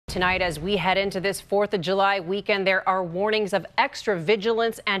Tonight, as we head into this 4th of July weekend, there are warnings of extra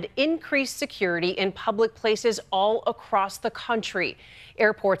vigilance and increased security in public places all across the country.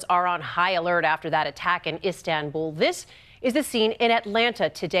 Airports are on high alert after that attack in Istanbul. This is the scene in Atlanta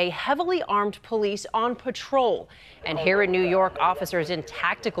today. Heavily armed police on patrol. And here in New York, officers in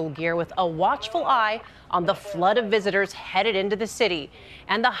tactical gear with a watchful eye on the flood of visitors headed into the city.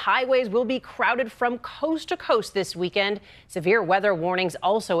 And the highways will be crowded from coast to coast this weekend. Severe weather warnings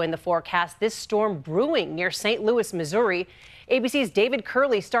also in the forecast. This storm brewing near St. Louis, Missouri. ABC's David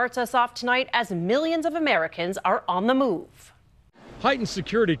Curley starts us off tonight as millions of Americans are on the move. Heightened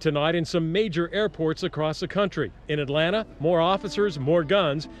security tonight in some major airports across the country. In Atlanta, more officers, more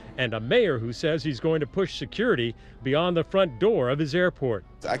guns, and a mayor who says he's going to push security beyond the front door of his airport.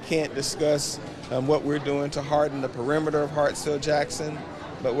 I can't discuss what we're doing to harden the perimeter of Hartsfield-Jackson,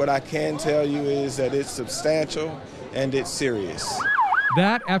 but what I can tell you is that it's substantial and it's serious.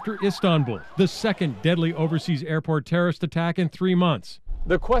 That after Istanbul, the second deadly overseas airport terrorist attack in 3 months.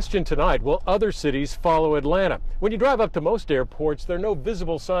 The question tonight, will other cities follow Atlanta? When you drive up to most airports, there are no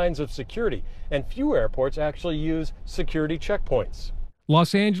visible signs of security, and few airports actually use security checkpoints.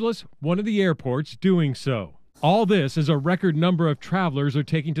 Los Angeles, one of the airports doing so. All this as a record number of travelers are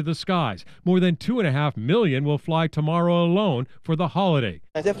taking to the skies. More than 2.5 million will fly tomorrow alone for the holiday.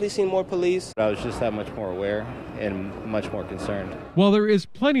 I've definitely seen more police. I was just that much more aware and much more concerned. While there is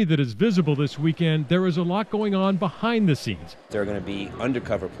plenty that is visible this weekend, there is a lot going on behind the scenes. There are going to be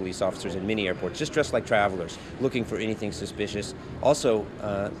undercover police officers in many airports, just dressed like travelers, looking for anything suspicious. Also,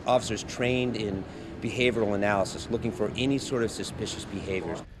 officers trained in behavioral analysis, looking for any sort of suspicious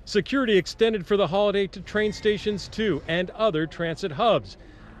behaviors. Security extended for the holiday to train stations too, and other transit hubs.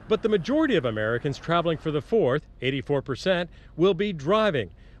 But the majority of Americans traveling for the 4th, 84%, will be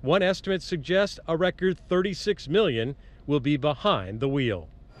driving. One estimate suggests a record 36 million will be behind the wheel.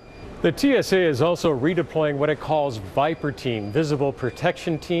 The TSA is also redeploying what it calls Viper Team, visible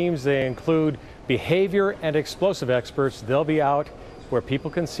protection teams. They include behavior and explosive experts. They'll be out where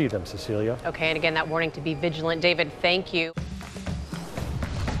people can see them, Cecilia. Okay, and again, that warning to be vigilant. David, thank you.